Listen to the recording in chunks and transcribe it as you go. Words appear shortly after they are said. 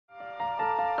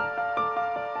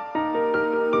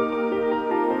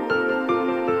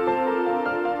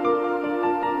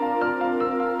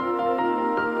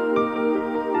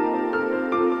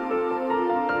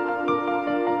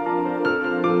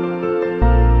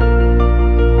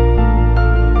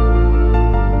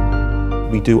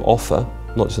We do offer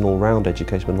not just an all-round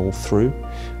education, but an all-through.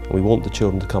 And we want the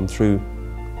children to come through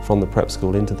from the prep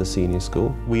school into the senior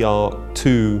school. We are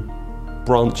two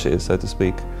branches, so to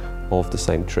speak, of the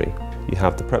same tree. You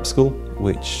have the prep school,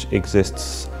 which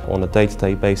exists on a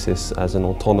day-to-day basis as an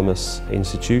autonomous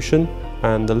institution,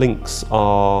 and the links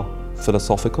are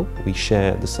philosophical. We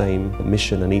share the same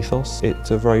mission and ethos.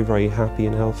 It's a very, very happy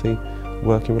and healthy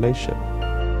working relationship.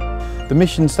 The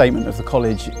mission statement of the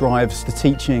college drives the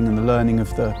teaching and the learning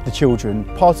of the children.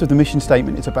 Part of the mission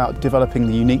statement is about developing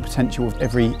the unique potential of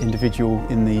every individual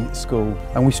in the school,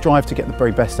 and we strive to get the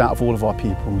very best out of all of our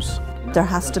pupils. There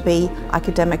has to be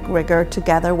academic rigour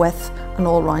together with an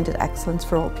all-rounded excellence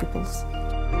for all pupils.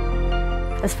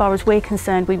 As far as we're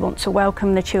concerned, we want to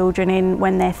welcome the children in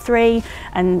when they're 3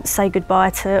 and say goodbye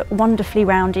to wonderfully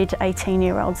rounded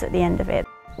 18-year-olds at the end of it.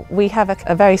 We have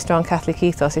a very strong Catholic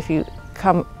ethos. If you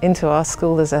come into our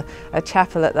school, there's a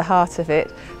chapel at the heart of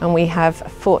it, and we have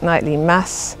fortnightly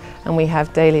mass and we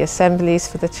have daily assemblies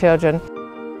for the children.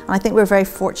 I think we're very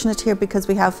fortunate here because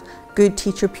we have good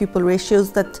teacher-pupil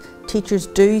ratios, that teachers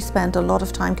do spend a lot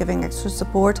of time giving extra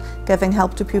support, giving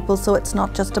help to pupils, so it's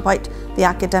not just about the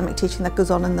academic teaching that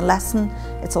goes on in the lesson,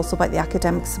 it's also about the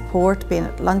academic support, being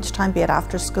at lunchtime, be it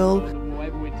after school.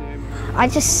 I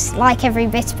just like every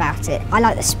bit about it. I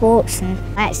like the sports and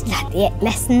I actually like the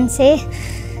lessons here.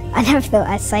 I never thought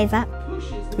I'd say that.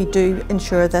 We do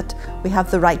ensure that we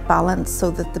have the right balance so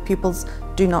that the pupils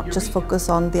do not just focus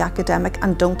on the academic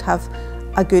and don't have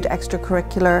a good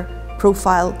extracurricular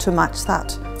profile to match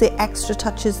that. The extra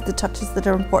touches, the touches that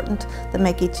are important, that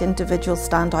make each individual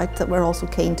stand out, that we're also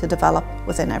keen to develop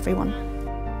within everyone.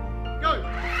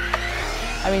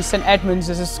 I mean, St Edmund's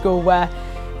is a school where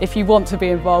if you want to be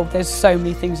involved, there's so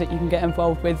many things that you can get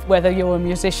involved with, whether you're a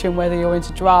musician, whether you're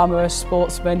into drama, a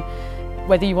sportsman,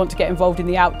 whether you want to get involved in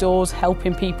the outdoors,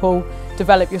 helping people,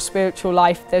 develop your spiritual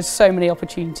life. There's so many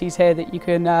opportunities here that you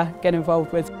can get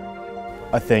involved with.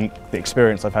 I think the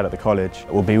experience I've had at the college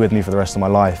will be with me for the rest of my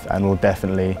life and will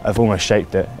definitely have almost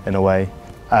shaped it in a way.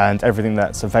 And everything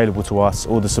that's available to us,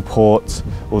 all the support,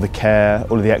 all the care,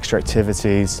 all of the extra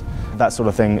activities, that sort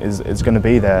of thing is going to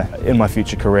be there in my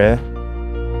future career.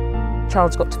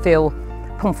 Child's got to feel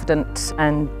confident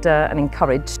and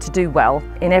encouraged to do well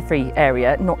in every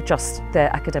area, not just their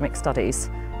academic studies.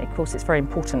 Of course, it's very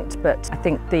important, but I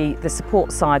think the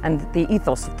support side and the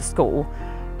ethos of the school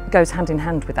goes hand in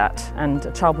hand with that, and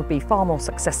a child would be far more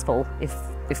successful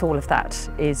if all of that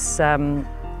is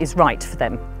right for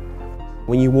them.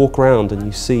 When you walk around and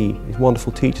you see these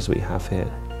wonderful teachers we have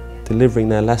here delivering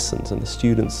their lessons and the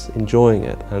students enjoying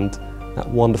it, and that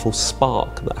wonderful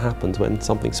spark that happens when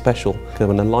something special,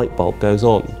 when a light bulb goes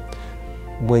on,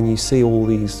 when you see all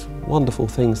these wonderful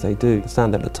things they do,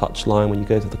 stand at the touchline, when you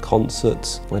go to the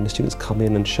concerts, when the students come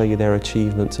in and show you their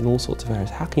achievements in all sorts of areas,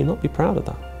 how can you not be proud of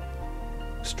that?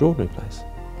 Extraordinary place.